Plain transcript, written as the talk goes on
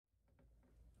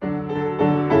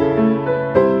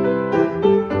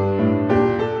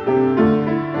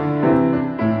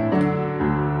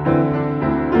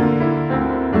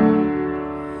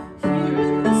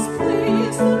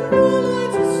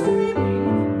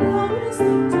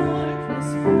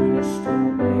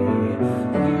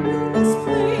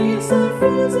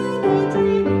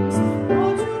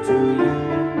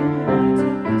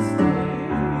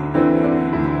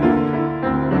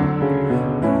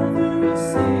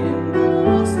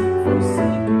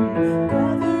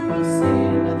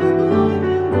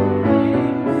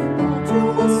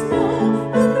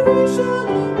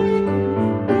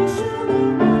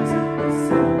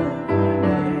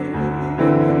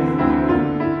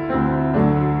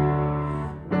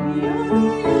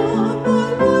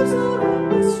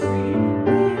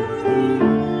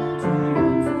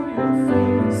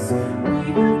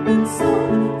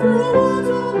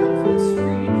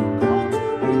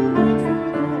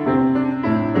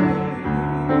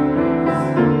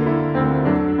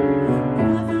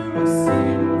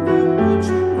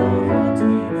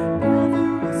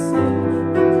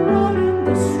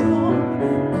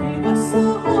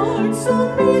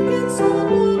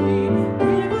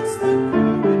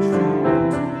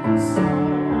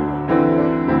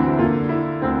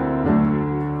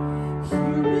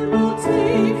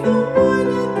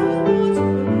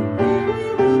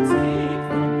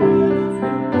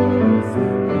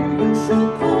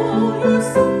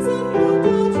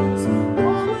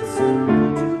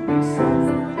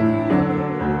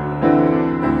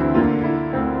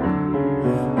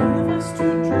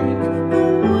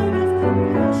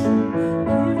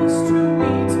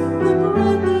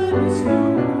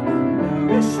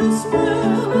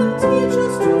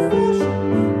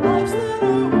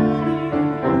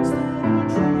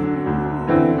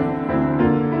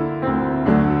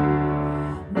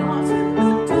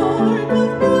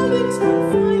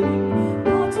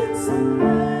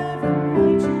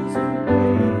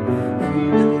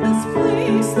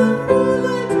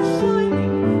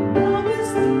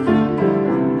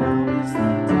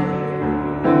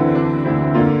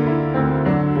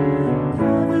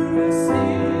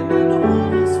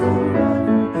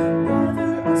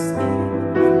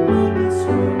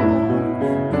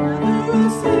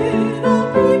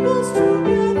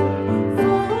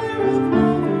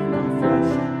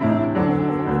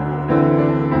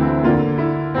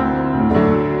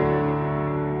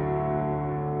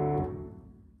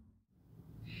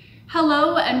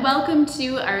Hello and welcome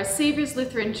to our Savior's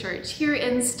Lutheran Church here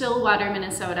in Stillwater,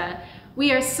 Minnesota.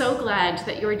 We are so glad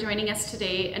that you are joining us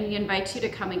today, and we invite you to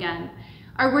come again.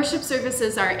 Our worship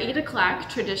services are 8 o'clock,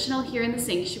 traditional here in the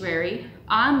sanctuary,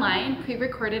 online,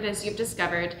 pre-recorded as you've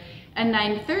discovered, and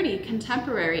 9:30,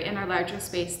 contemporary in our larger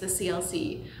space, the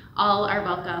CLC. All are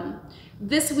welcome.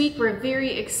 This week, we're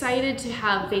very excited to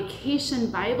have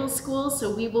Vacation Bible School,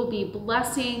 so we will be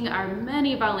blessing our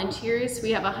many volunteers.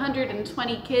 We have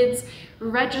 120 kids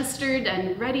registered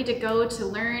and ready to go to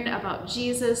learn about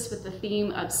Jesus with the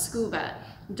theme of scuba,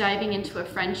 diving into a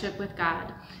friendship with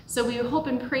God. So we hope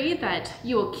and pray that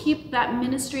you will keep that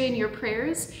ministry in your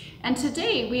prayers. And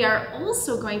today we are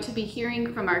also going to be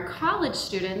hearing from our college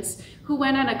students who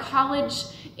went on a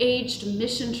college-aged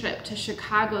mission trip to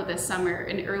Chicago this summer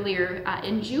and earlier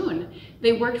in June.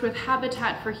 They worked with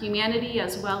Habitat for Humanity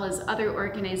as well as other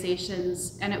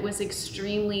organizations, and it was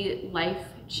extremely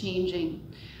life-changing.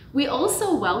 We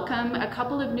also welcome a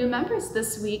couple of new members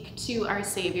this week to our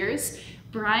Saviors,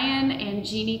 Brian and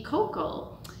Jeannie Kokel.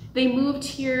 They moved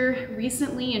here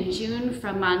recently in June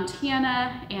from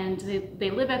Montana, and they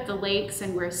live at the lakes,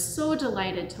 and we're so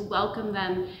delighted to welcome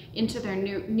them into their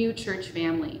new church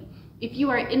family. If you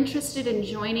are interested in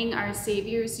joining our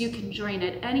Saviors, you can join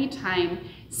at any time.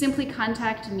 Simply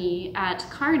contact me at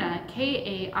Karna,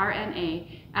 K-A-R-N-A,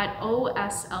 at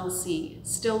OSLC,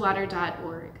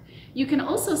 stillwater.org. You can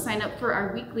also sign up for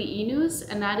our weekly e-news,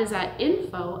 and that is at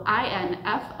info,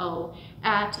 I-N-F-O,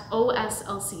 at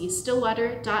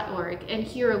oslcstillwater.org, and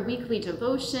hear a weekly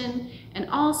devotion and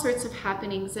all sorts of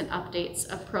happenings and updates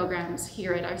of programs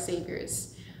here at our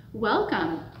Saviors.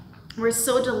 Welcome. We're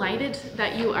so delighted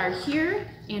that you are here,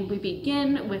 and we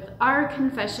begin with our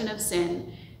confession of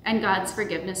sin and God's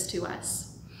forgiveness to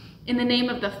us. In the name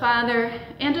of the Father,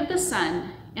 and of the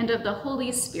Son, and of the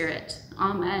Holy Spirit.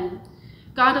 Amen.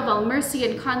 God of all mercy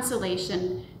and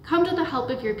consolation, come to the help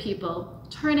of your people,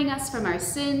 turning us from our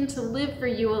sin to live for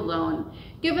you alone.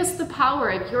 Give us the power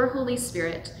of your Holy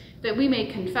Spirit, that we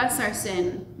may confess our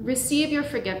sin, receive your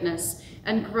forgiveness,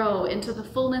 and grow into the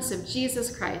fullness of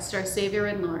Jesus Christ, our Savior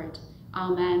and Lord.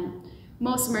 Amen.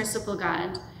 Most merciful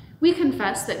God, we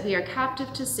confess that we are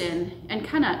captive to sin and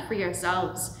cannot free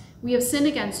ourselves. We have sinned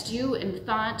against you in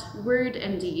thought, word,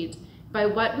 and deed, by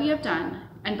what we have done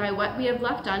and by what we have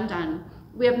left undone.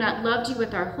 We have not loved you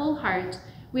with our whole heart.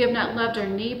 We have not loved our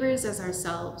neighbors as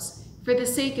ourselves. For the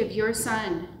sake of your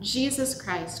Son, Jesus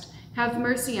Christ, have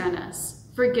mercy on us,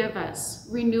 forgive us,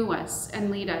 renew us,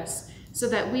 and lead us, so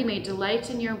that we may delight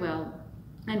in your will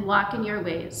and walk in your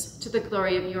ways, to the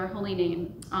glory of your holy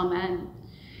name. Amen.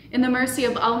 In the mercy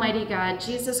of Almighty God,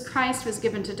 Jesus Christ was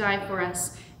given to die for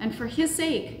us, and for his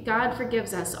sake, God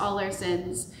forgives us all our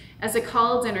sins. As a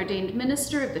called and ordained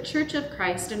minister of the Church of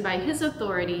Christ, and by his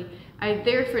authority, I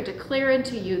therefore declare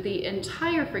unto you the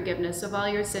entire forgiveness of all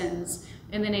your sins,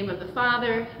 in the name of the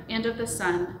Father, and of the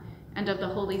Son, and of the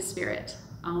Holy Spirit.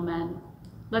 Amen.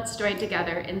 Let's join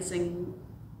together in singing.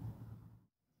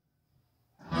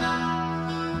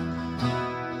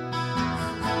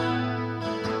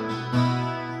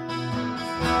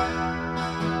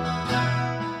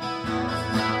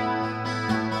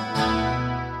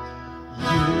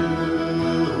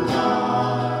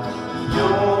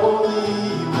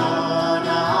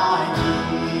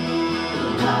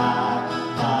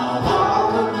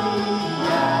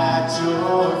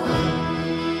 Your feet.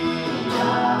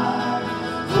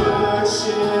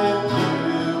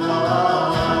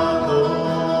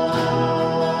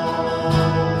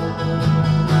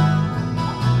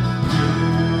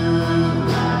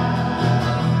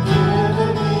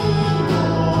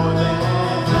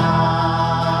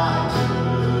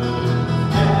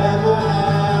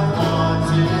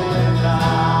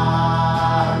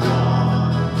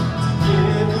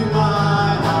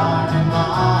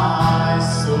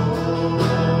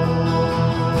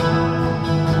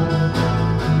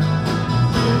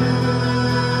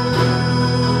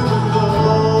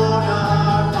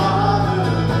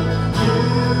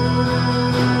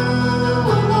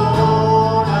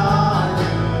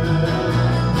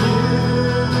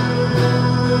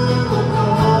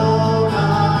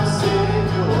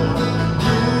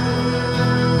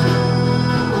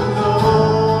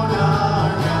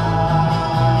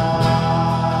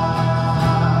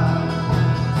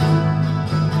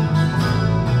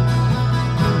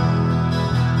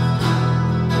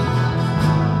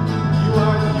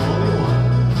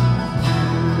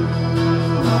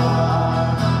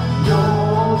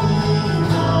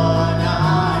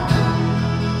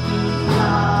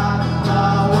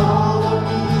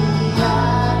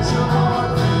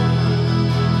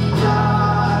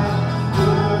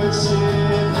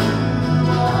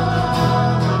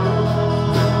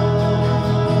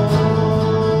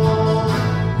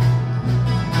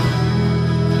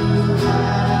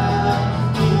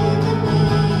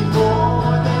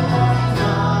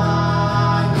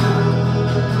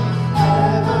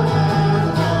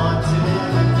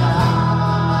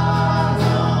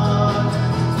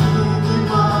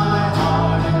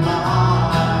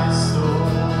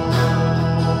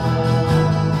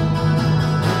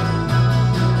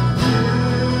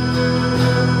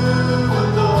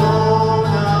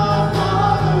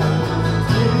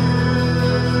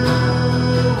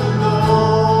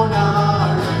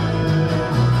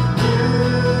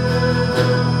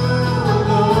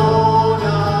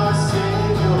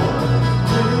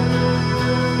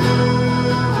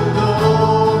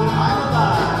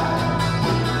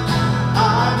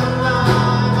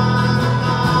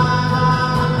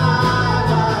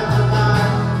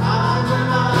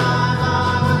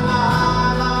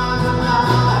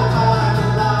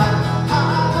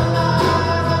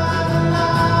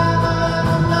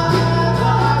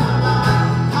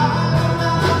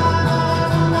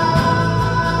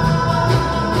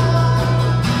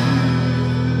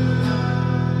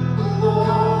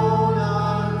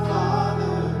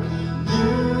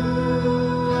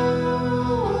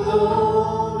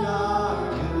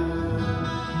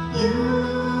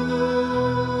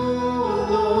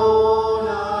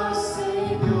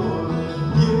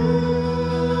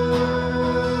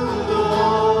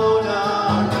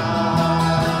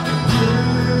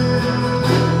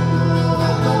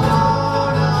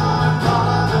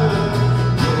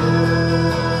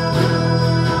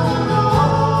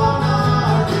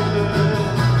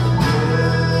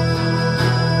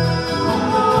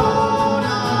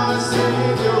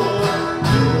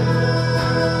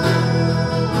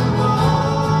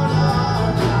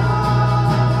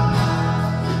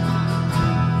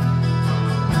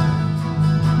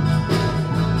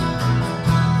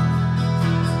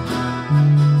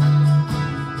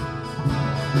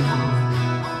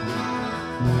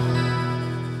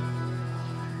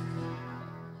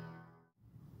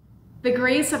 The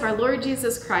grace of our Lord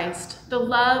Jesus Christ, the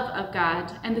love of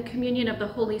God, and the communion of the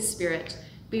Holy Spirit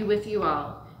be with you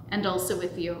all, and also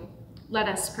with you. Let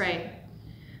us pray.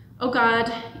 O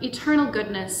God, eternal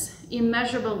goodness,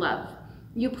 immeasurable love,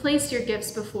 you place your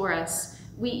gifts before us.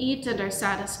 We eat and are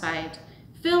satisfied.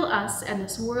 Fill us and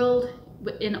this world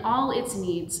in all its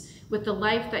needs with the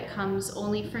life that comes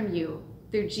only from you,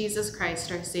 through Jesus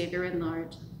Christ, our Savior and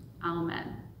Lord.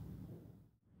 Amen.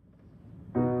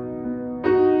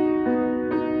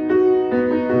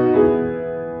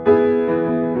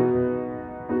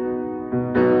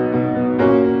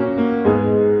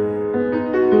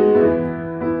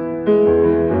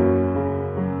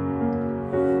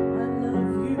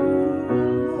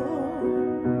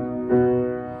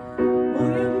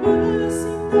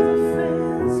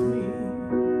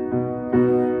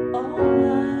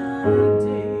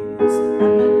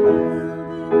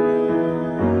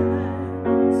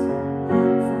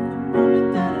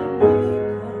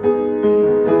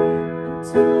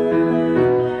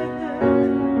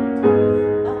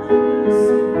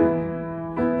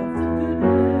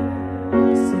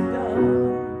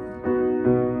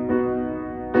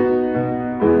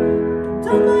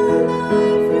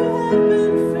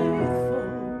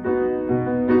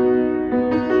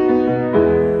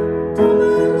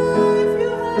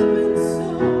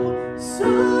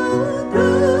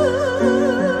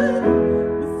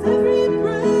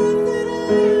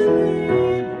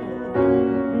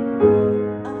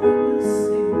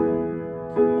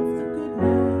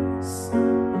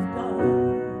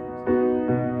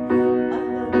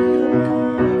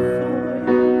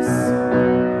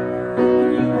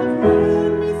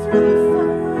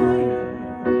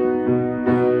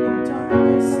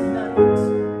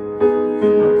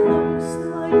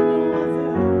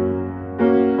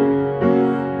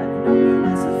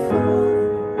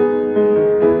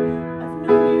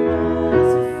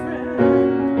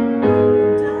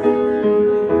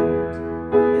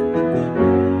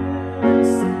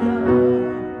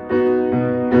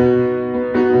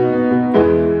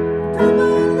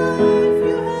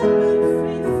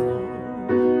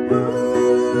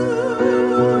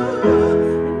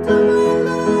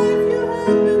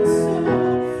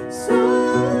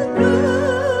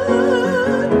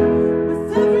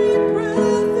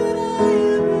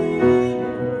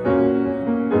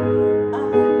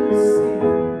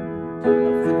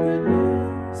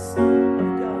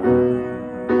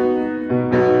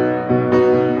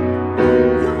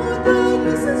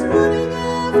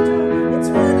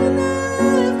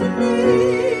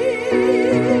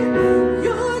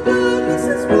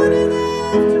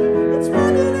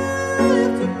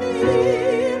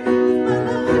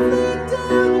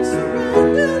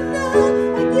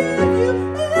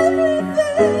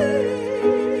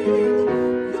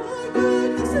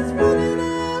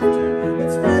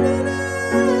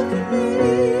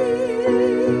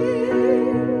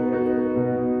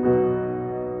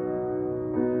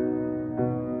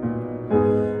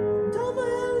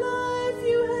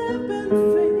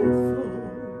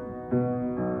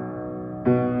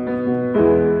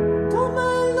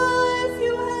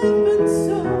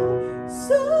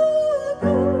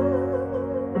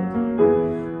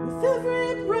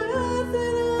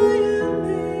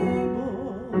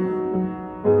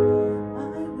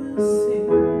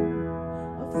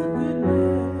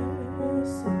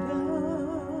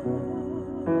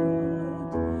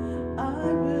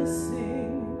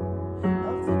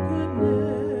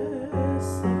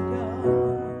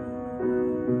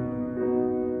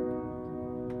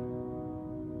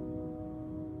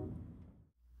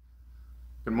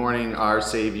 Good morning, our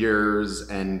saviors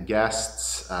and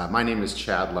guests. My name is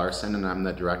Chad Larson, and I'm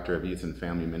the Director of Youth and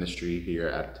Family Ministry here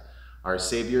at Our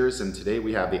Saviors. And today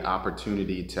we have the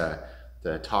opportunity to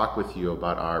talk with you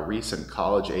about our recent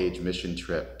college-age mission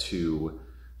trip to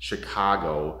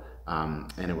Chicago.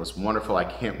 And it was wonderful. I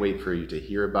can't wait for you to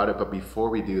hear about it. But before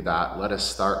we do that, let us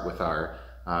start with our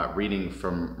reading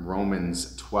from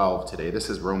Romans 12 today. This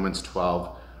is Romans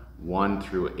 12, 1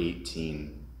 through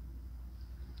 18.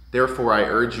 Therefore, I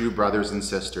urge you, brothers and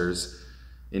sisters,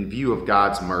 in view of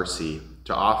God's mercy,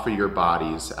 to offer your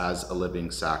bodies as a living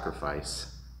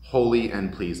sacrifice, holy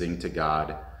and pleasing to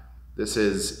God. This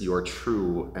is your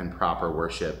true and proper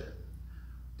worship.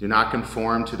 Do not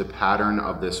conform to the pattern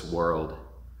of this world,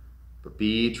 but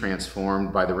be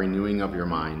transformed by the renewing of your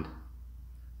mind.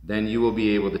 Then you will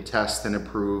be able to test and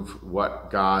approve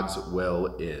what God's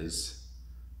will is,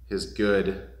 his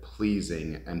good,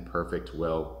 pleasing, and perfect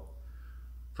will.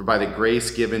 For by the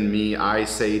grace given me, I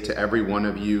say to every one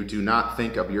of you, do not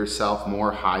think of yourself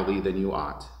more highly than you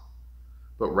ought,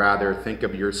 but rather think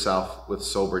of yourself with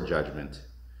sober judgment,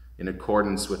 in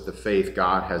accordance with the faith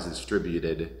God has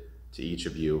distributed to each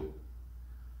of you.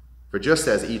 For just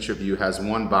as each of you has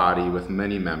one body with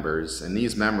many members, and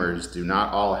these members do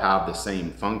not all have the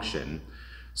same function,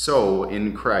 so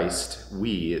in Christ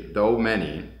we, though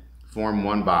many, form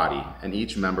one body, and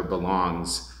each member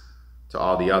belongs to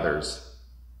all the others.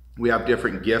 We have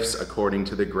different gifts according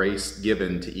to the grace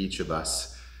given to each of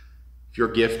us. If your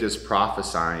gift is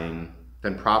prophesying,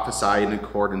 then prophesy in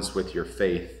accordance with your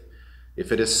faith.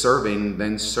 If it is serving,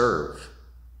 then serve.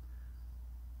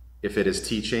 If it is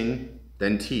teaching,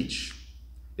 then teach.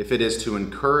 If it is to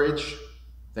encourage,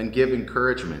 then give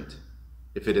encouragement.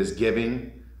 If it is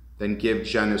giving, then give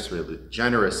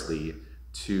generously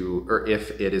or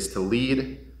if it is to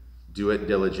lead, do it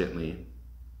diligently.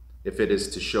 If it is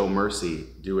to show mercy,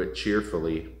 do it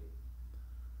cheerfully.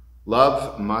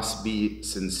 Love must be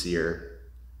sincere.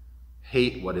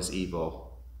 Hate what is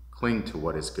evil. Cling to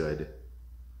what is good.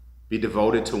 Be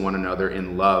devoted to one another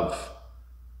in love.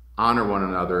 Honor one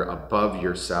another above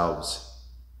yourselves.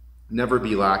 Never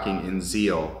be lacking in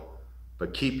zeal,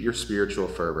 but keep your spiritual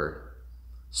fervor.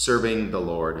 Serving the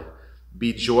Lord.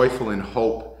 Be joyful in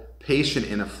hope, patient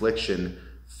in affliction,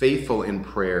 faithful in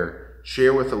prayer.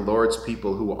 Share with the Lord's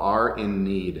people who are in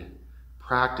need.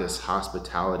 Practice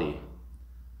hospitality.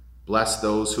 Bless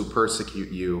those who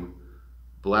persecute you.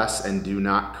 Bless and do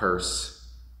not curse.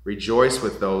 Rejoice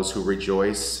with those who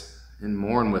rejoice, and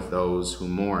mourn with those who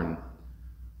mourn.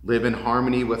 Live in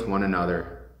harmony with one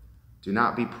another. Do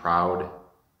not be proud,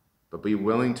 but be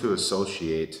willing to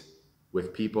associate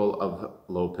with people of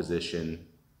low position.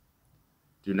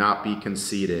 Do not be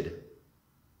conceited.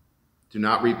 Do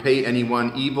not repay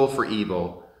anyone evil for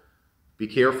evil. Be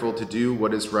careful to do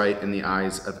what is right in the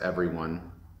eyes of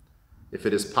everyone. If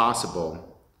it is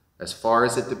possible, as far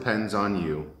as it depends on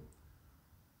you,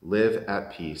 live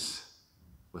at peace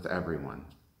with everyone.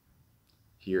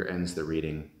 Here ends the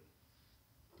reading.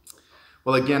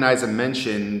 Well, again, as I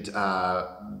mentioned,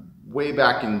 way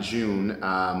back in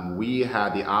June, we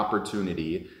had the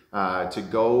opportunity to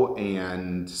go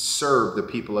and serve the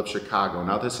people of Chicago.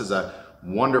 Now, this is a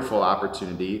wonderful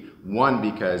opportunity. One,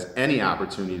 because any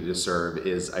opportunity to serve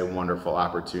is a wonderful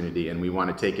opportunity, and we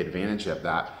want to take advantage of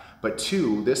that. But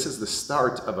two, this is the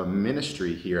start of a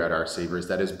ministry here at Our Saviors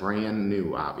that is brand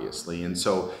new, obviously. And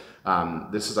so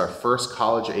this is our first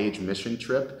college-age mission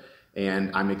trip.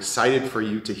 And I'm excited for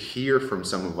you to hear from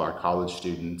some of our college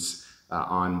students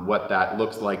on what that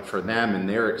looks like for them and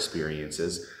their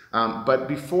experiences. But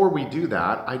before we do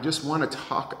that, I just want to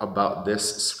talk about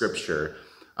this scripture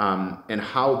and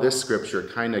how this scripture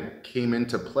kind of came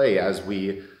into play as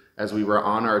we were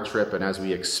on our trip and as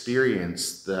we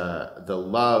experienced the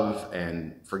love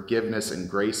and forgiveness and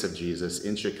grace of Jesus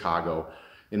in Chicago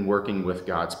in working with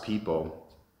God's people.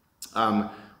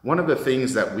 One of the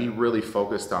things that we really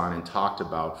focused on and talked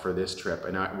about for this trip,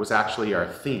 and it was actually our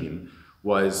theme,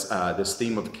 was this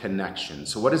theme of connection.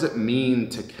 So what does it mean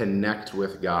to connect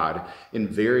with God in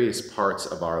various parts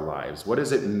of our lives? What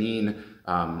does it mean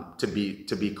to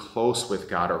be close with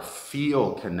God or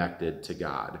feel connected to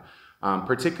God?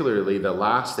 Particularly the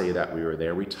last day that we were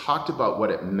there, we talked about what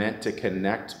it meant to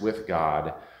connect with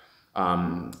God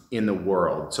in the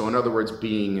world. So in other words,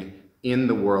 being in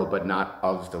the world, but not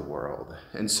of the world.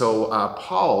 And so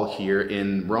Paul here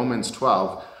in Romans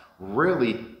 12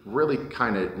 really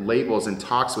kind of labels and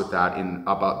talks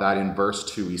about that in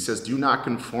verse 2. He says, do not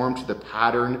conform to the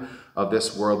pattern of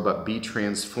this world, but be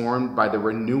transformed by the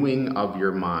renewing of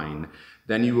your mind.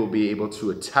 Then you will be able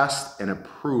to attest and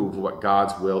approve what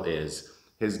God's will is,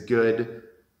 his good,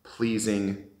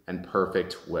 pleasing, and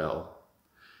perfect will.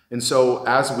 And so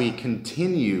as we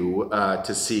continue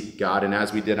to seek God, and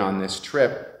as we did on this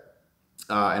trip,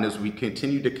 and as we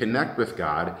continue to connect with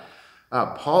God,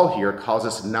 Paul here calls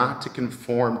us not to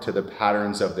conform to the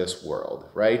patterns of this world,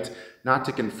 right? Not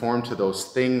to conform to those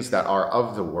things that are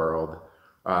of the world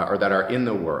or that are in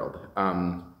the world.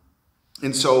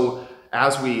 And so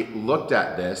as we looked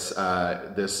at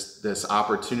this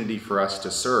opportunity for us to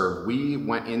serve, we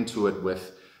went into it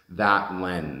with that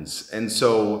lens. And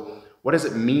so what does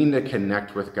it mean to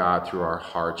connect with God through our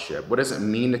hardship? What does it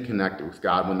mean to connect with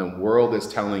God when the world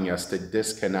is telling us to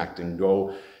disconnect and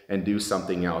go and do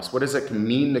something else? What does it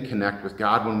mean to connect with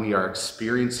God when we are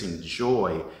experiencing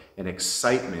joy and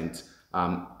excitement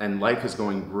and life is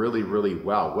going really, really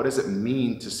well? What does it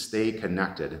mean to stay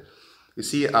connected? You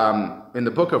see, in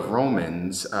the book of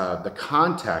Romans, the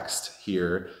context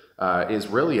here is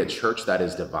really a church that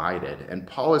is divided. And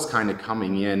Paul is kind of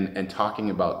coming in and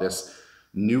talking about this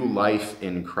new life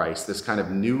in Christ, this kind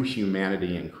of new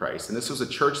humanity in Christ. And this was a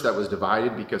church that was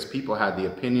divided because people had the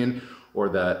opinion or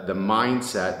the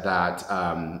mindset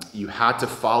that you had to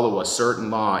follow a certain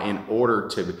law in order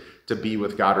to be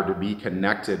with God or to be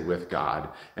connected with God.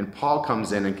 And Paul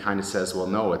comes in and kind of says, well,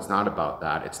 no, it's not about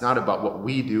that. It's not about what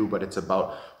we do, but it's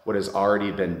about what has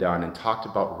already been done, and talked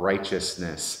about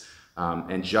righteousness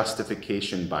and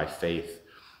justification by faith.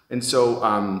 And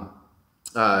so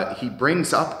he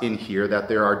brings up in here that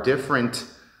there are different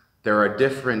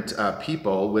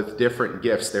people with different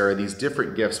gifts. There are these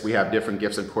different gifts. We have different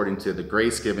gifts according to the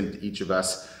grace given to each of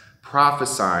us.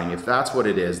 Prophesying, if that's what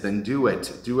it is, then do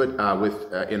it. Do it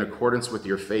in accordance with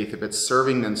your faith. If it's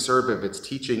serving, then serve. If it's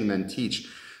teaching, then teach.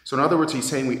 So in other words, he's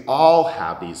saying we all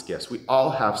have these gifts. We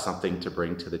all have something to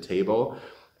bring to the table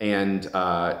and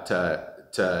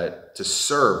to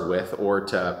serve with, or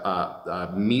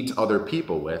to meet other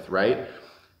people with, right?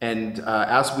 And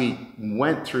as we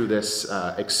went through this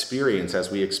experience,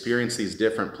 as we experienced these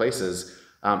different places,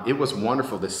 it was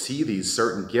wonderful to see these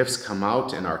certain gifts come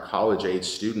out in our college-age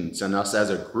students, and us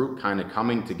as a group kind of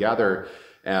coming together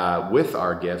with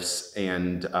our gifts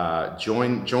and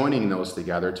joining those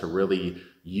together to really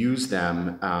use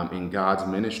them in God's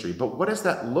ministry. But what does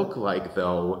that look like,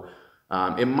 though?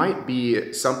 It might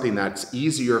be something that's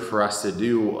easier for us to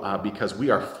do because we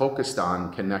are focused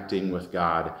on connecting with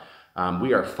God.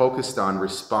 We are focused on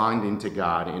responding to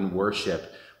God in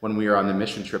worship when we are on the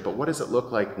mission trip. But what does it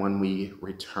look like when we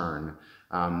return?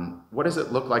 What does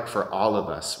it look like for all of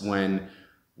us when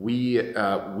we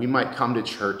might come to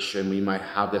church and we might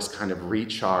have this kind of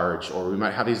recharge, or we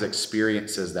might have these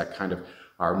experiences that kind of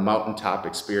are mountaintop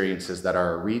experiences that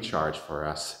are a recharge for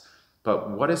us?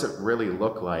 But what does it really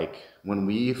look like when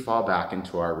we fall back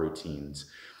into our routines?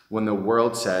 When the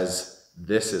world says,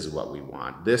 this is what we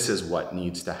want, this is what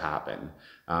needs to happen.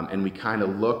 And we kind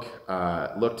of look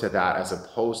to that as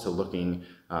opposed to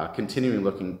continuing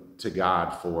looking to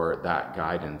God for that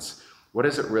guidance. What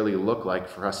does it really look like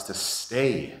for us to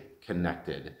stay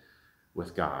connected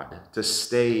with God, to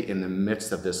stay in the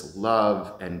midst of this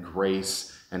love and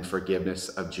grace and forgiveness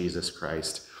of Jesus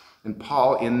Christ? And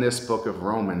Paul, in this book of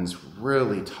Romans,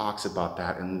 really talks about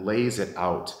that and lays it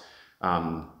out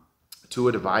to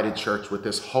a divided church with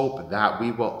this hope that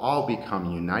we will all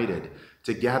become united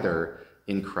together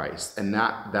in Christ, and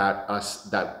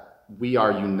that we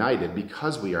are united.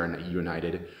 Because we are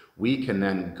united, we can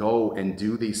then go and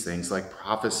do these things like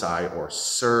prophesy or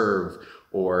serve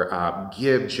or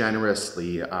give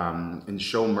generously and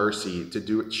show mercy, to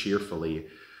do it cheerfully.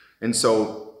 And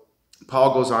so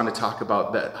Paul goes on to talk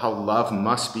about that, how love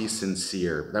must be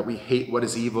sincere, that we hate what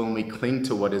is evil and we cling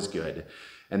to what is good.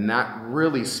 And that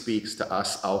really speaks to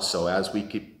us also as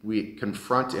we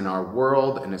confront in our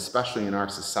world, and especially in our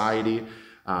society,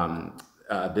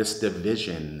 this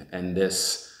division and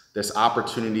this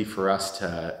opportunity for us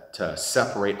to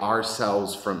separate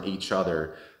ourselves from each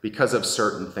other because of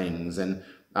certain things. And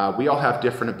we all have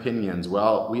different opinions.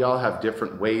 Well, we all have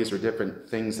different ways or different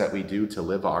things that we do to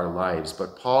live our lives.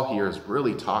 But Paul here is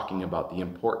really talking about the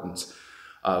importance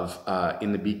of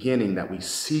in the beginning that we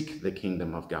seek the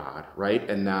kingdom of God, right?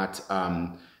 And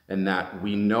that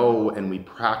we know and we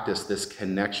practice this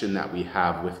connection that we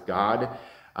have with God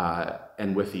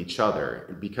and with each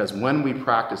other. Because when we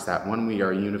practice that, when we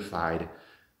are unified,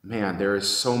 man, there is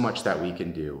so much that we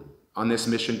can do. On this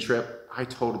mission trip, I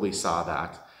totally saw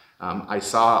that. I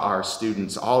saw our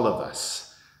students, all of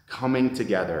us, coming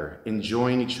together,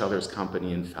 enjoying each other's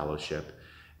company and fellowship,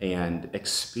 and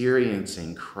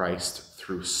experiencing Christ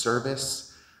through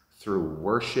service, through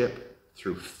worship,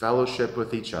 through fellowship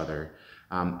with each other.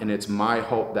 And it's my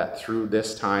hope that through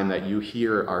this time that you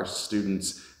hear our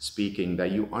students speaking,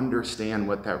 that you understand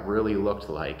what that really looked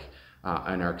like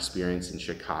in our experience in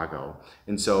Chicago.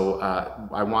 And so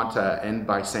I want to end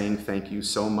by saying thank you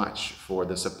so much for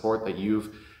the support that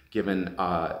you've given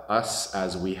us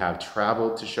as we have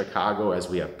traveled to Chicago, as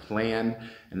we have planned,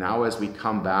 and now as we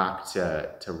come back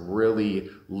to really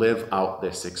live out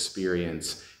this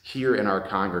experience here in our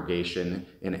congregation,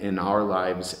 in our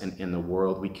lives, and in the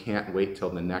world. We can't wait till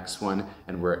the next one,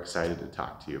 and we're excited to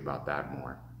talk to you about that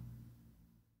more.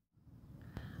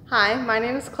 Hi, my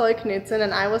name is Chloe Knudsen,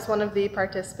 and I was one of the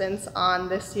participants on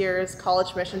this year's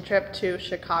college mission trip to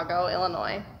Chicago,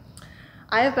 Illinois.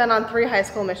 I have been on 3 high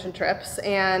school mission trips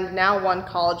and now 1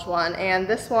 college one, and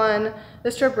this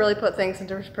trip really put things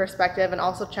into perspective and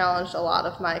also challenged a lot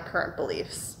of my current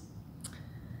beliefs.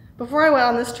 Before I went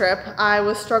on this trip, I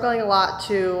was struggling a lot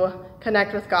to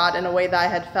connect with God in a way that I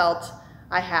had felt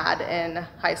I had in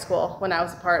high school when I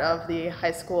was a part of the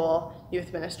high school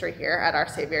youth ministry here at Our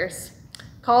Saviors.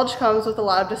 College comes with a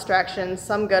lot of distractions,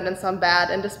 some good and some bad,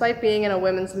 and despite being in a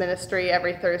women's ministry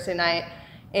every Thursday night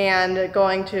and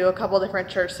going to a couple different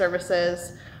church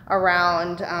services,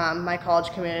 around my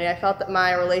college community. I felt that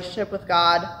my relationship with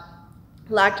God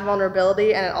lacked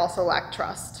vulnerability and it also lacked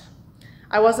trust.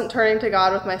 I wasn't turning to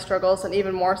God with my struggles, and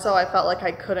even more so, I felt like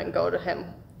I couldn't go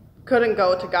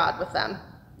to God with them.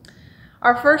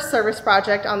 Our first service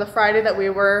project on the Friday that we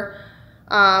were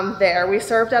there, we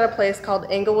served at a place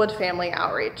called Englewood Family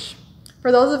Outreach.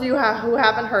 For those of you who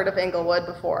haven't heard of Englewood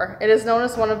before, it is known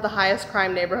as one of the highest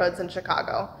crime neighborhoods in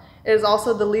Chicago. It is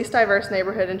also the least diverse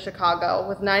neighborhood in Chicago,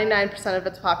 with 99% of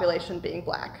its population being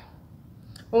Black.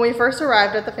 When we first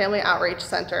arrived at the Family Outreach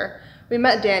Center, we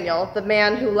met Daniel, the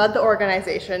man who led the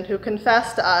organization, who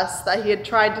confessed to us that he had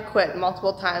tried to quit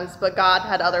multiple times, but God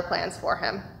had other plans for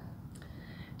him.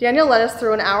 Daniel led us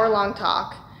through an hour-long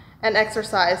talk and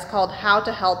exercise called How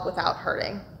to Help Without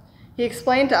Hurting. He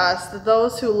explained to us that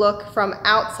those who look from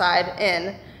outside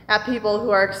in at people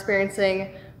who are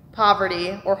experiencing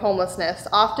poverty or homelessness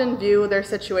often view their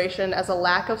situation as a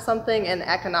lack of something in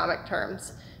economic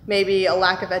terms, maybe a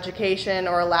lack of education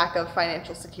or a lack of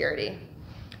financial security.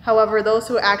 However, those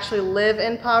who actually live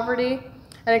in poverty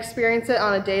and experience it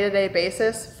on a day-to-day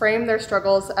basis frame their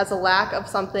struggles as a lack of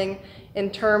something in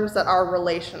terms that are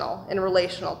in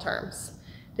relational terms.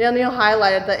 Daniel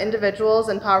highlighted that individuals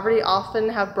in poverty often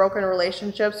have broken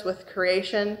relationships with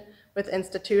creation, with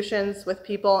institutions, with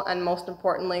people, and most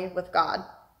importantly, with God.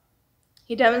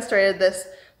 He demonstrated this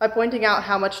by pointing out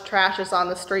how much trash is on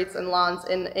the streets and lawns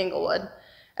in Englewood.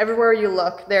 Everywhere you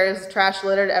look, there is trash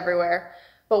littered everywhere.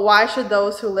 But why should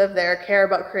those who live there care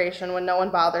about creation when no one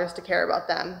bothers to care about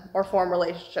them or form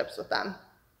relationships with them?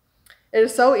 It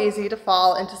is so easy to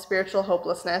fall into spiritual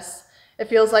hopelessness. It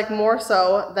feels like more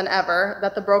so than ever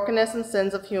that the brokenness and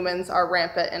sins of humans are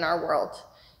rampant in our world.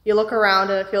 You look around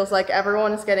and it feels like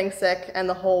everyone is getting sick and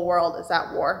the whole world is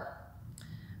at war.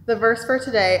 The verse for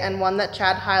today, and one that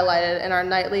Chad highlighted in our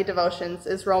nightly devotions,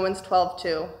 is Romans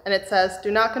 12:2, and it says, "Do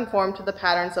not conform to the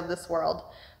patterns of this world,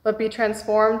 but be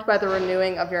transformed by the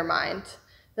renewing of your mind.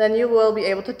 Then you will be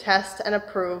able to test and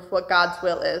approve what God's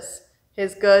will is,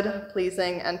 his good,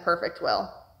 pleasing, and perfect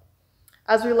will."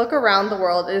 As we look around the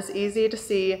world, it is easy to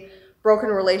see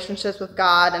broken relationships with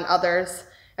God and others,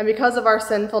 and because of our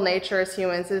sinful nature as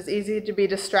humans, it is easy to be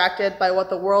distracted by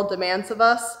what the world demands of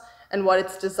us and what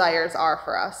its desires are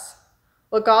for us.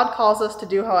 What God calls us to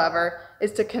do, however,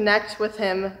 is to connect with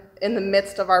him in the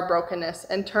midst of our brokenness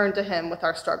and turn to him with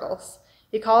our struggles.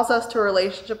 He calls us to a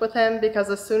relationship with him because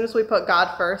as soon as we put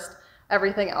God first,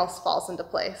 everything else falls into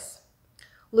place.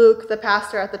 Luke, the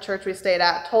pastor at the church we stayed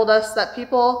at, told us that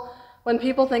when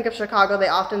people think of Chicago, they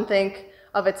often think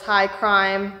of its high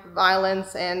crime,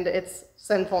 violence, and its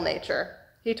sinful nature.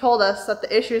 He told us that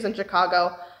the issues in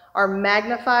Chicago are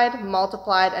magnified,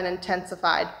 multiplied, and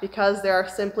intensified because there are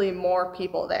simply more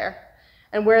people there.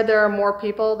 And where there are more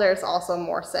people, there's also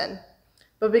more sin.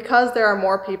 But because there are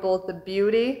more people, the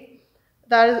beauty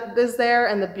that is there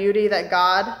and the beauty that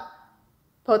God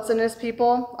puts in his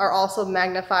people are also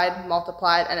magnified,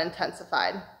 multiplied, and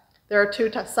intensified. There are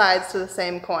two sides to the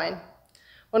same coin.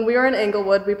 When we were in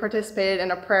Englewood, we participated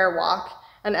in a prayer walk,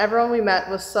 and everyone we met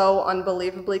was so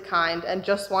unbelievably kind and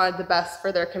just wanted the best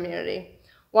for their community.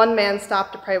 One man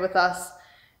stopped to pray with us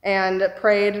and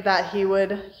prayed that he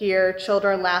would hear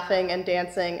children laughing and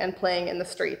dancing and playing in the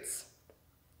streets.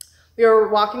 We were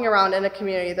walking around in a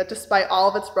community that, despite all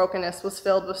of its brokenness, was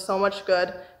filled with so much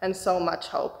good and so much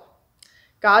hope.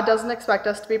 God doesn't expect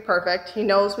us to be perfect. He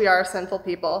knows we are sinful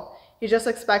people. He just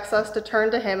expects us to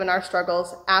turn to him in our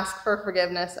struggles, ask for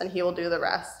forgiveness, and he will do the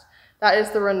rest. That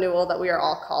is the renewal that we are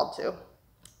all called to.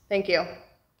 Thank you.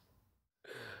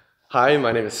 Hi,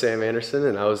 my name is Sam Anderson,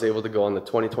 and I was able to go on the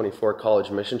 2024 college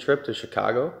mission trip to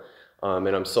Chicago, and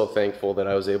I'm so thankful that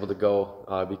I was able to go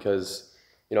because,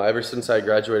 ever since I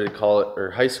graduated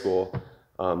high school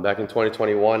back in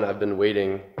 2021, I've been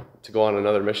waiting to go on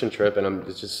another mission trip, and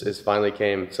it finally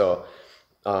came. So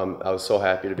I was so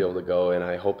happy to be able to go, and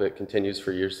I hope it continues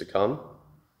for years to come.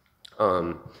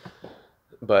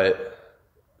 But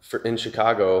in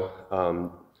Chicago.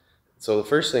 So the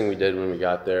first thing we did when we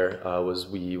got there was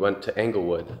we went to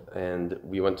Englewood, and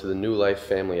we went to the New Life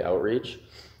Family Outreach,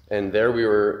 and there we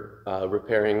were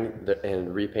repairing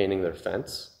and repainting their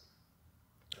fence,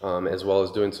 as well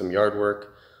as doing some yard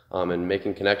work and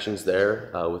making connections there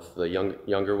with the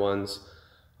younger ones.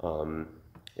 And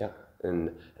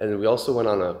we also went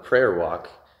on a prayer walk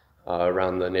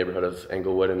around the neighborhood of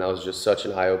Englewood, and that was just such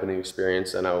an eye-opening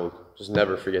experience, and I will just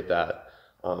never forget that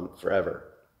forever.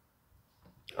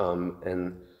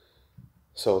 And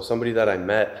so somebody that I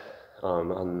met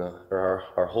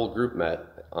our whole group met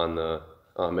on the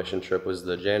mission trip was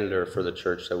the janitor for the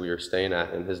church that we were staying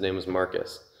at, and his name was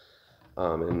Marcus.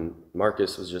 And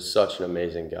Marcus was just such an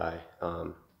amazing guy.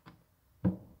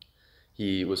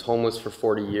 He was homeless for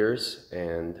 40 years,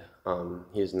 and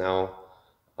he has now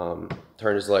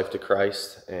turned his life to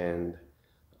Christ, and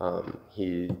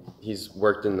he's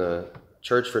worked in the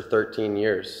church for 13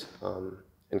 years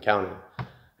and counting.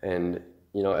 And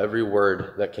every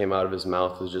word that came out of his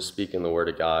mouth was just speaking the word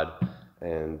of God.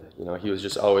 And he was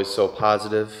just always so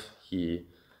positive. He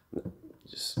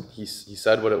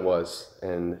said what it was,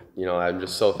 and I'm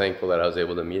just so thankful that I was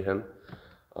able to meet him.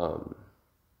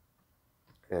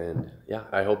 And yeah,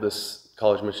 I hope this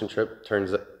college mission trip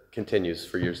continues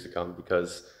for years to come,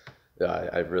 because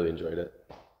I've really enjoyed it.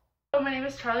 So my name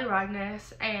is Charlie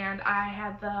Rognes, and I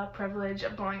had the privilege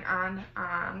of going on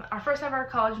our first ever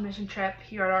college mission trip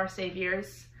here at Our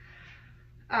Saviors.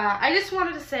 I just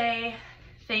wanted to say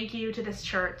thank you to this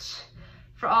church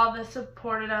for all that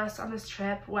supported us on this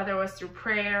trip, whether it was through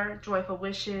prayer, joyful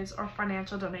wishes, or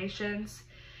financial donations.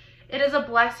 It is a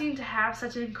blessing to have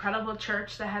such an incredible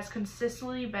church that has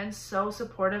consistently been so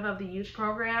supportive of the youth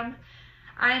program.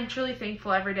 I am truly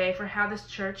thankful every day for how this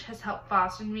church has helped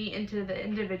foster me into the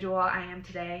individual I am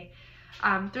today.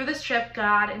 Through this trip,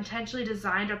 God intentionally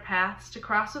designed our paths to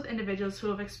cross with individuals who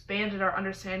have expanded our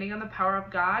understanding on the power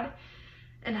of God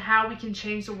and how we can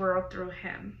change the world through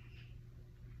Him.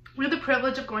 We had the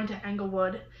privilege of going to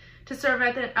Englewood to serve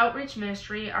at the outreach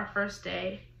ministry our first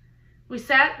day. We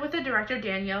sat with the director,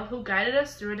 Daniel, who guided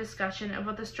us through a discussion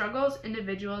about the struggles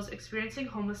individuals experiencing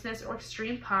homelessness or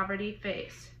extreme poverty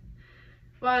face.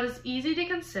 While it is easy to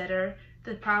consider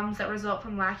the problems that result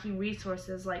from lacking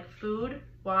resources like food,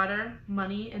 water,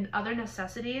 money, and other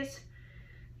necessities,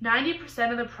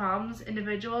 90% of the problems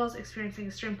individuals experiencing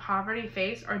extreme poverty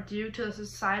face are due to the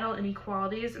societal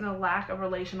inequalities and a lack of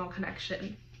relational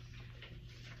connection.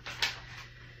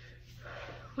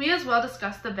 We as well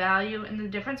discussed the value and the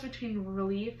difference between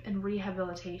relief and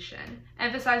rehabilitation,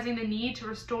 emphasizing the need to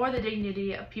restore the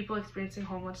dignity of people experiencing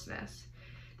homelessness.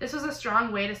 This was a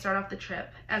strong way to start off the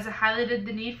trip, as it highlighted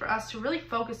the need for us to really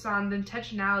focus on the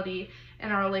intentionality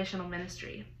in our relational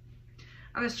ministry.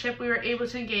 On this trip, we were able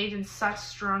to engage in such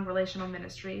strong relational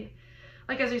ministry,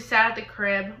 like as we sat at the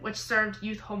crib, which served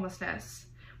youth homelessness.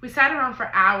 We sat around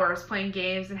for hours playing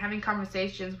games and having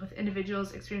conversations with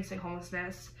individuals experiencing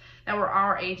homelessness that were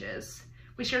our ages.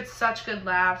 We shared such good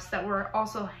laughs that were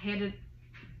also handed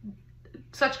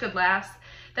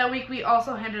That week, we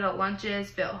also handed out lunches,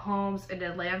 built homes, and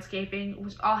did landscaping,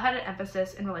 which all had an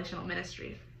emphasis in relational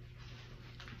ministry.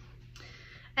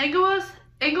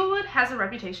 Englewood has a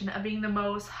reputation of being the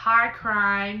most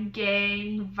high-crime,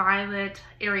 gang, violent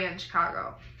area in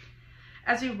Chicago.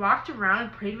 As we walked around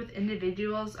and prayed with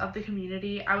individuals of the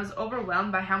community, I was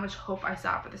overwhelmed by how much hope I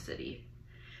saw for the city.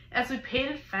 As we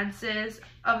painted fences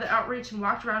of the outreach and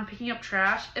walked around picking up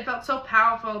trash, it felt so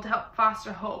powerful to help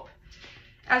foster hope,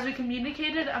 as we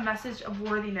communicated a message of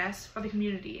worthiness for the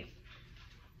community.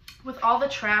 With all the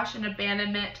trash and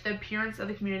abandonment to the appearance of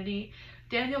the community,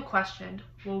 Daniel questioned,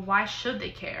 well, why should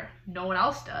they care? No one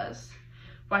else does.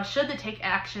 Why should they take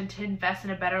action to invest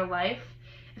in a better life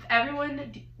if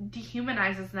everyone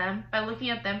dehumanizes them by looking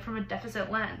at them from a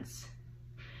deficit lens?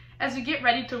 As we get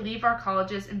ready to leave our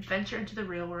colleges and venture into the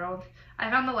real world,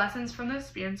 I found the lessons from the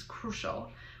experience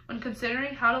crucial when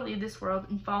considering how to lead this world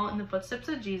and follow in the footsteps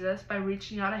of Jesus by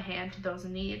reaching out a hand to those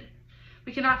in need.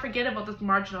 We cannot forget about those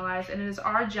marginalized, and it is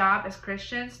our job as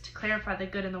Christians to clarify the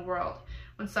good in the world,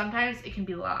 when sometimes it can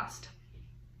be lost.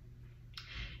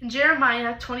 In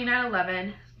Jeremiah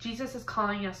 29:11, Jesus is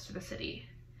calling us to the city.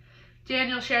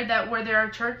 Daniel shared that where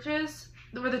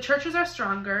the churches are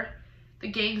stronger, the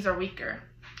gangs are weaker.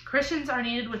 Christians are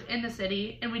needed within the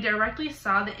city, and we directly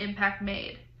saw the impact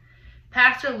made.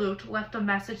 Pastor Luke left a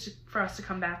message for us to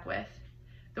come back with.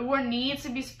 The word needs to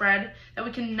be spread that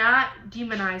we cannot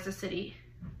demonize the city.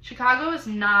 Chicago is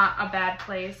not a bad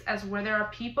place, as where there are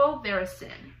people, there is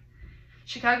sin.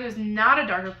 Chicago is not a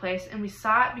darker place, and we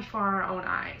saw it before our own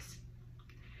eyes.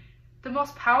 The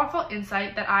most powerful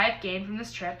insight that I have gained from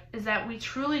this trip is that we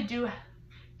truly do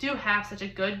have such a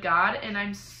good God, and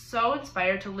I'm so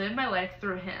inspired to live my life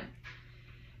through Him.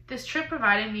 This trip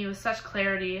provided me with such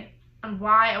clarity on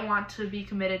why I want to be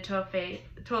committed to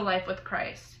a life with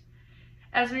Christ.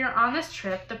 As we are on this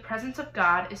trip, the presence of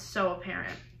God is so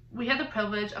apparent. We had the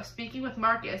privilege of speaking with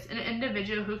Marcus, an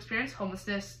individual who experienced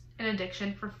homelessness and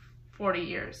addiction for 40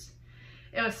 years.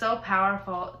 It was so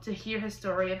powerful to hear his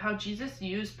story of how Jesus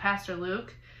used Pastor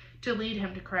Luke to lead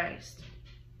him to Christ.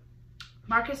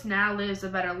 Marcus now lives a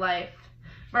better life.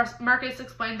 Marcus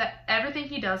explained that everything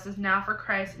he does is now for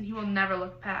Christ, and he will never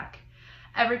look back.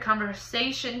 Every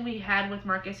conversation we had with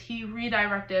Marcus, he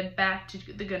redirected back to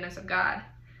the goodness of God.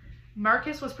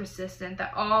 Marcus was persistent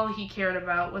that all he cared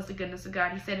about was the goodness of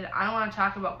God. He said, I don't want to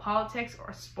talk about politics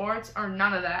or sports or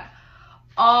none of that.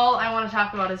 All I want to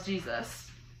talk about is Jesus.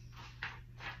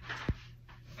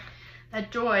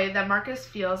 That joy that Marcus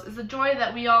feels is the joy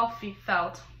that we all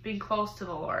felt being close to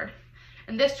the Lord.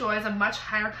 And this joy is a much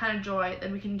higher kind of joy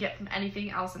than we can get from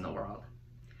anything else in the world.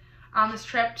 On this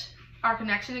trip, our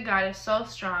connection to God is so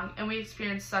strong and we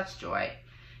experience such joy.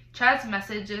 Chad's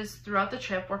messages throughout the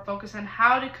trip were focused on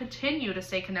how to continue to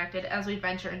stay connected as we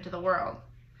venture into the world.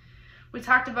 We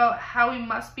talked about how we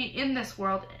must be in this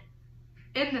world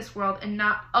and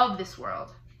not of this world.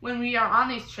 When we are on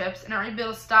these trips and are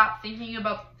able to stop thinking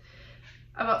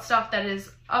about stuff that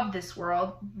is of this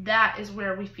world, that is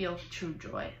where we feel true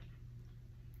joy.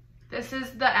 This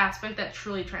is the aspect that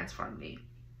truly transformed me.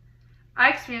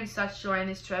 I experienced such joy in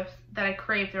these trips that I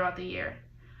crave throughout the year.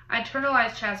 I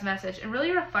internalized Chad's message and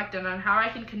really reflected on how I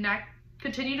can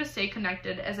continue to stay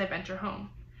connected as I venture home.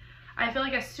 I feel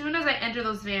like as soon as I enter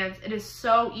those vans, it is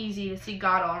so easy to see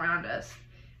God all around us.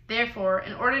 Therefore,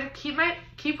 in order to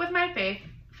keep with my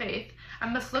faith, I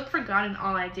must look for God in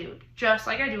all I do, just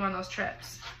like I do on those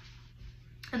trips,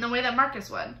 in the way that Marcus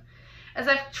would. As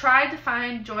I've tried to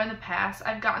find joy in the past,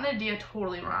 I've gotten the idea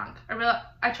totally wrong.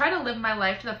 I try to live my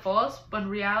life to the fullest, but in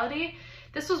reality,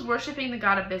 this was worshiping the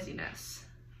God of busyness.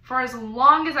 For as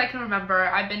long as I can remember,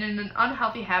 I've been in an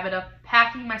unhealthy habit of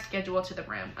packing my schedule to the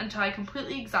brim until I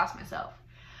completely exhaust myself.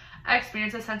 I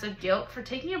experience a sense of guilt for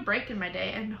taking a break in my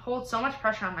day and hold so much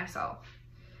pressure on myself.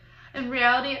 In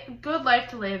reality, a good life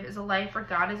to live is a life where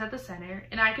God is at the center,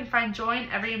 and I can find joy in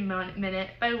every minute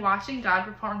by watching God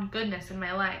perform goodness in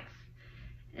my life.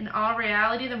 In all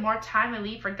reality, the more time I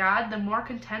leave for God, the more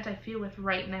content I feel with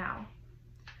right now.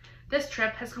 This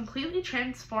trip has completely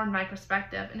transformed my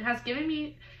perspective and has given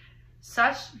me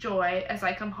such joy as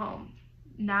I come home.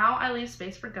 Now I leave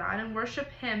space for God and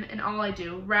worship Him in all I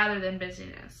do rather than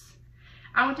busyness.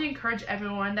 I want to encourage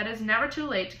everyone that it's never too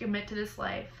late to commit to this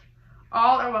life.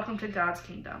 All are welcome to God's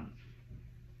kingdom.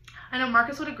 I know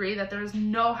Marcus would agree that there is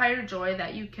no higher joy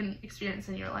that you can experience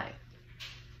in your life.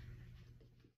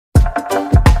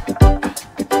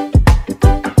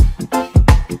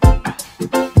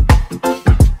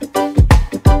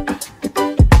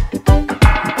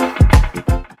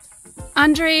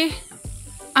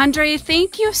 Andre,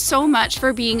 thank you so much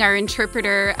for being our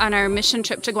interpreter on our mission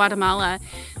trip to Guatemala.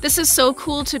 This is so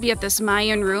cool to be at this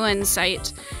Mayan ruin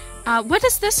site. What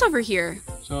is this over here?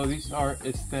 So these are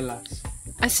estelas.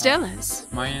 Estelas?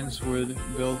 Mayans would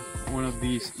build one of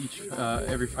these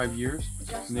every 5 years,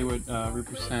 and they would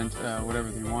represent whatever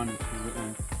they wanted.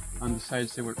 And on the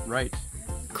sides they would write.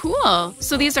 Cool.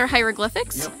 So these are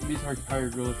hieroglyphics? Yep, these are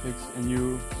hieroglyphics, and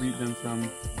you read them from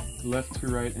left to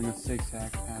right in a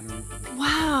zigzag pattern.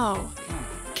 Wow.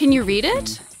 Can you read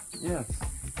it? Yes.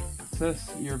 It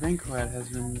says your Vanco ad has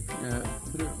been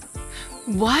through.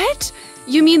 What?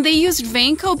 You mean they used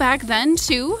Vanco back then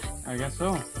too? I guess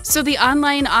so. So the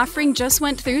online offering just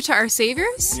went through to Our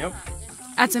Saviors? Yep.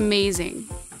 That's amazing.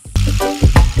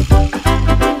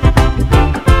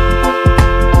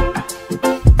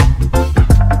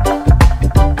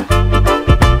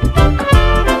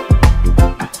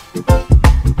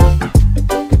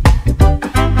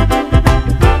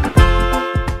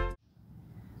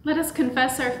 Let us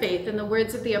confess our faith in the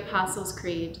words of the Apostles'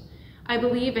 Creed. I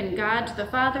believe in God, the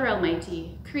Father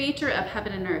Almighty, creator of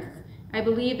heaven and earth. I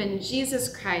believe in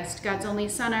Jesus Christ, God's only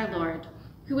Son, our Lord,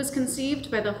 who was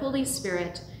conceived by the Holy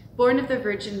Spirit, born of the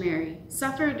Virgin Mary,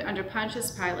 suffered under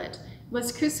Pontius Pilate,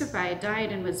 was crucified,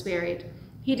 died, and was buried.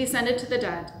 He descended to the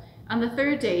dead. On the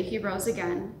third day he rose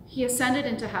again. He ascended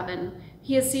into heaven.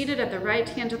 He is seated at the right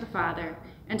hand of the Father,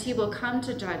 and he will come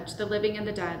to judge the living and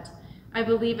the dead. I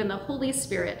believe in the Holy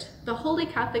Spirit, the Holy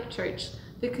Catholic Church,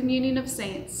 the communion of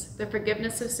saints, the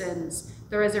forgiveness of sins,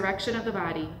 the resurrection of the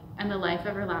body, and the life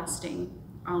everlasting.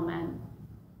 Amen.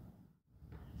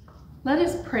 Let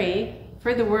us pray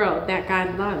for the world that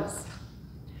God loves.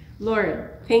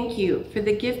 Lord, thank you for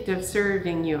the gift of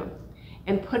serving you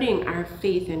and putting our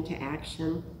faith into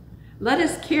action. Let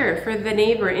us care for the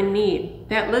neighbor in need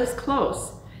that lives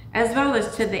close, as well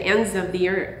as to the ends of the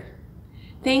earth.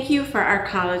 Thank you for our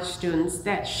college students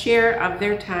that share of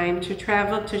their time to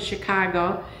travel to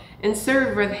Chicago and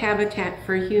serve with Habitat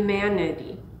for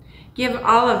Humanity. Give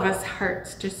all of us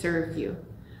hearts to serve you.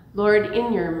 Lord,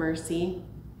 in your mercy,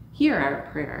 hear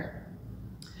our prayer.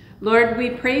 Lord,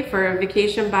 we pray for a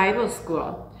Vacation Bible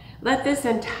School. Let this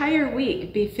entire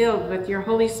week be filled with your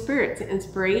Holy Spirit's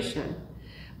inspiration.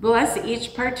 Bless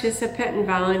each participant and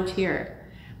volunteer.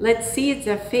 Let seeds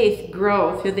of faith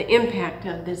grow through the impact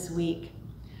of this week.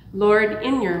 Lord,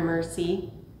 in your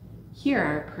mercy, hear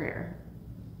our prayer.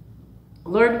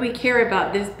 Lord, we care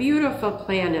about this beautiful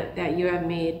planet that you have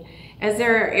made, as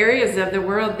there are areas of the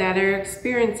world that are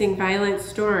experiencing violent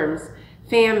storms,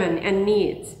 famine, and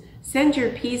needs. Send your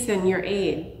peace and your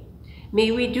aid.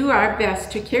 May we do our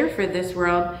best to care for this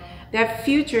world, that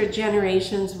future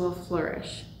generations will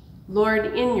flourish. Lord,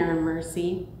 in your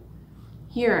mercy,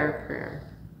 hear our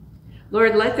prayer.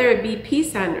 Lord, let there be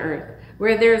peace on earth.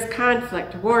 Where there is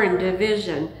conflict, war, and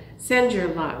division, send your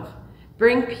love.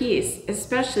 Bring peace,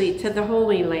 especially to the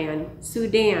Holy Land,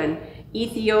 Sudan,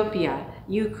 Ethiopia,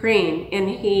 Ukraine, and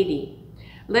Haiti.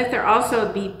 Let there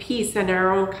also be peace in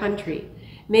our own country.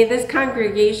 May this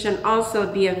congregation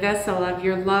also be a vessel of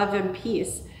your love and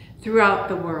peace throughout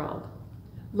the world.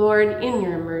 Lord, in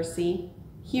your mercy,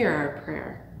 hear our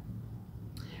prayer.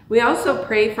 We also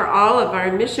pray for all of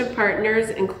our mission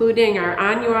partners, including our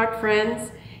Anuak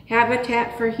friends,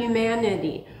 Habitat for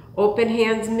Humanity, Open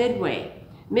Hands Midway,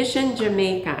 Mission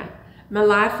Jamaica,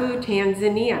 Malafu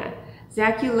Tanzania,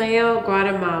 Zaculeo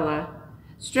Guatemala.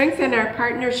 Strengthen our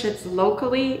partnerships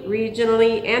locally,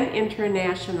 regionally, and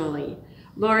internationally.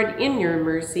 Lord, in your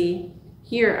mercy,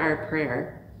 hear our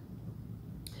prayer.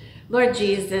 Lord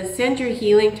Jesus, send your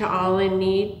healing to all in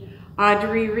need.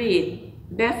 Audrey Reed,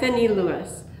 Bethany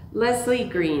Lewis, Leslie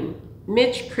Green,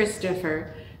 Mitch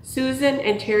Christopher, Susan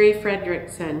and Terry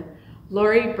Fredrickson,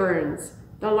 Lori Burns,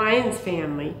 the Lyons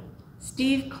family,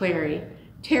 Steve Clary,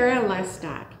 Tara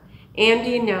Lestock,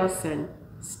 Andy Nelson,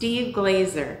 Steve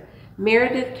Glazer,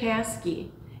 Meredith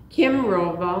Caskey, Kim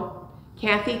Roval,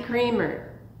 Kathy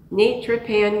Kramer, Nate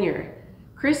Trepanier,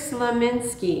 Chris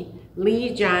Leminski,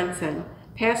 Lee Johnson,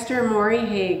 Pastor Maury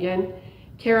Hagan,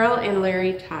 Carol and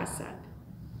Larry Tossett.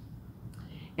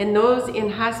 And those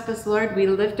in hospice, Lord, we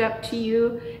lift up to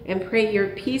you and pray your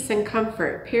peace and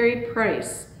comfort. Perry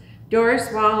Price, Doris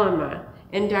Wallama,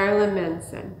 and Darla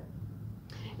Menson.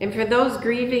 And for those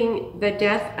grieving the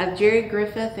death of Jerry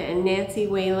Griffith and Nancy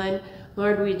Whalen,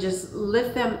 Lord, we just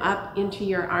lift them up into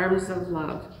your arms of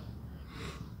love.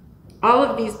 All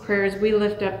of these prayers we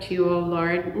lift up to you, O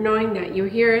Lord, knowing that you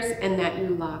hear us and that you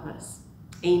love us.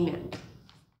 Amen.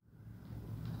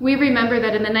 We remember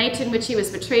that in the night in which he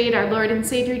was betrayed, our Lord and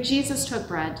Savior Jesus took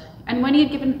bread, and when he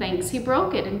had given thanks, he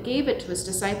broke it and gave it to his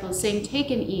disciples, saying, "Take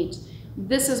and eat.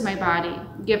 This is my body,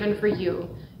 given for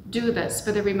you. Do this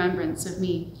for the remembrance of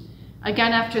me."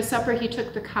 Again, after supper, he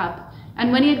took the cup,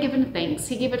 and when he had given thanks,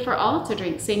 he gave it for all to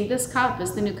drink, saying, "This cup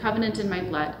is the new covenant in my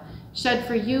blood, shed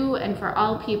for you and for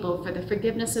all people for the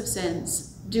forgiveness of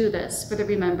sins. Do this for the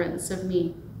remembrance of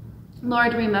me."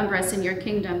 Lord, remember us in your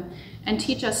kingdom, and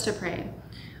teach us to pray.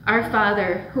 Our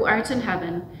Father, who art in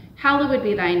heaven, hallowed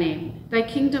be thy name. Thy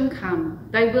kingdom come,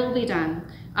 thy will be done,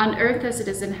 on earth as it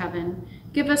is in heaven.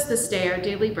 Give us this day our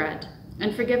daily bread,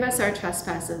 and forgive us our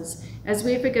trespasses, as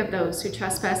we forgive those who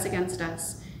trespass against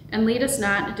us. And lead us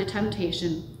not into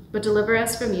temptation, but deliver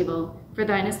us from evil. For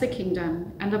thine is the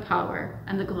kingdom, and the power,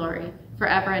 and the glory,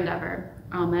 forever and ever.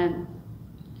 Amen.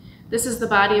 This is the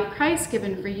body of Christ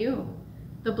given for you,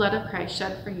 the blood of Christ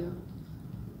shed for you.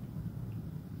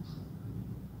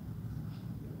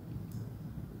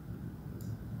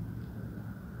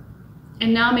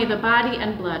 And now may the body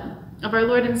and blood of our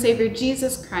Lord and Savior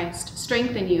Jesus Christ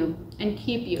strengthen you and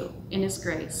keep you in his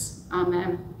grace.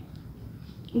 Amen.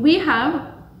 We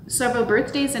have several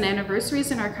birthdays and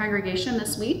anniversaries in our congregation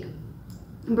this week.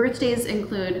 Birthdays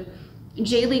include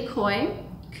Jaylee Coy,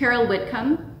 Carol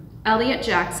Whitcomb, Elliot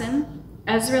Jackson,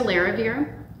 Ezra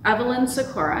Lariviere, Evelyn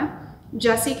Sikora,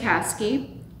 Jesse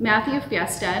Caskey, Matthew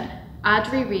Fiested,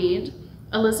 Audrey Reed,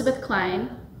 Elizabeth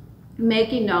Klein,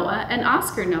 Maggie Noah, and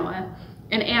Oscar Noah.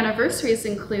 And anniversaries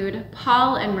include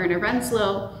Paul and Myrna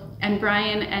Renslow, and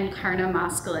Brian and Karna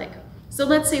Moskalik. So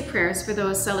let's say prayers for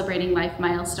those celebrating life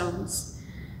milestones.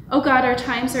 O God, our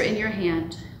times are in your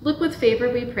hand. Look with favor,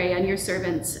 we pray, on your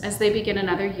servants as they begin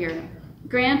another year.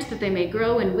 Grant that they may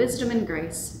grow in wisdom and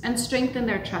grace, and strengthen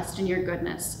their trust in your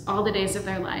goodness all the days of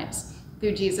their lives.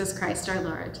 Through Jesus Christ our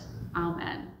Lord.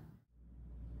 Amen.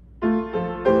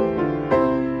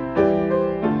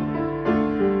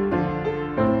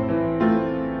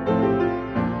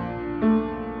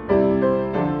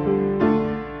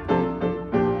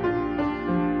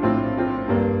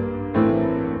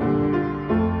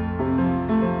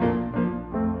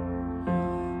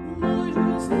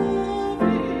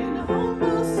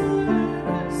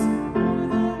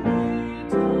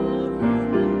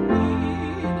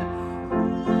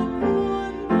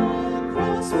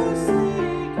 Cross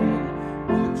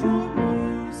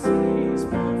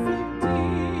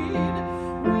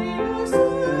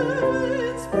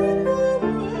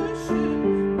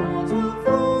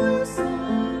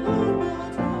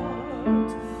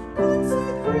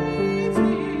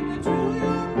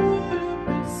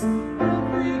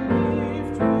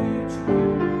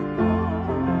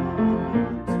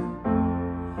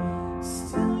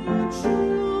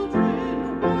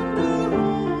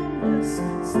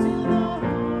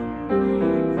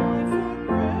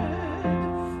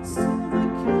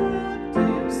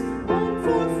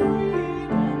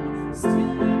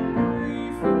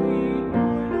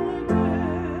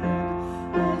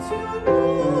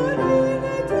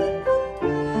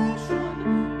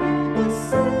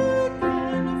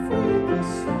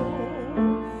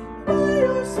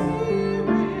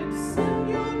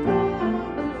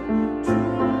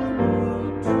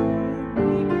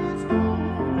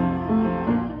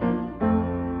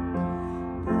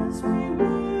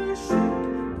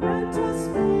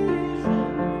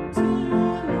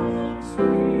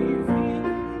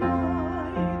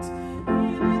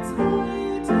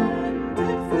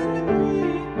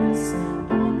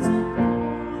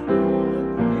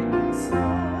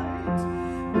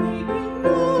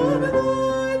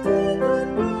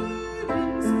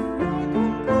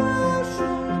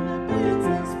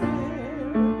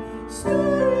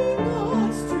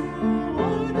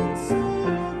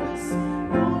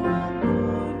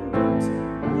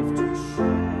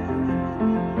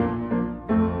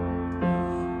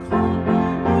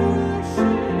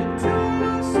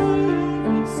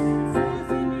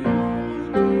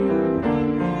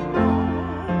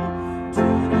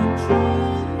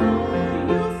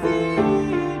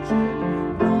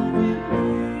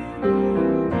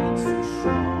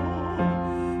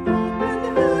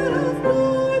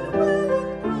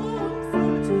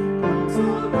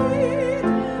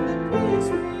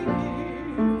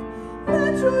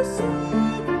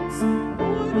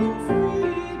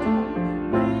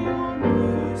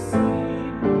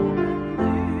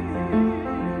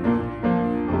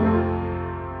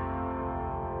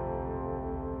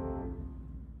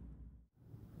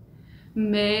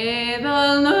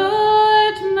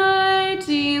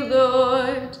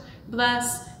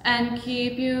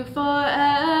keep you forever.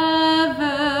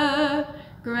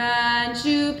 Grant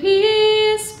you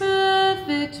peace,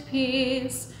 perfect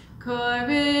peace,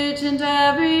 courage in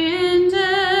every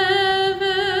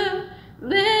endeavor.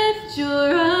 Lift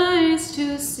your eyes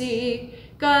to see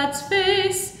God's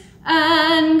face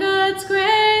and God's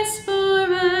grace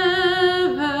forever.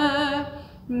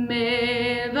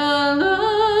 May the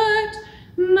Lord,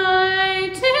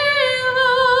 mighty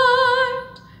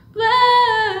Lord,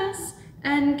 bless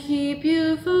and keep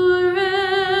you forever.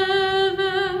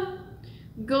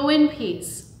 Go in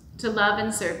peace to love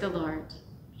and serve the Lord.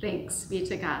 Thanks be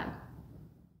to God.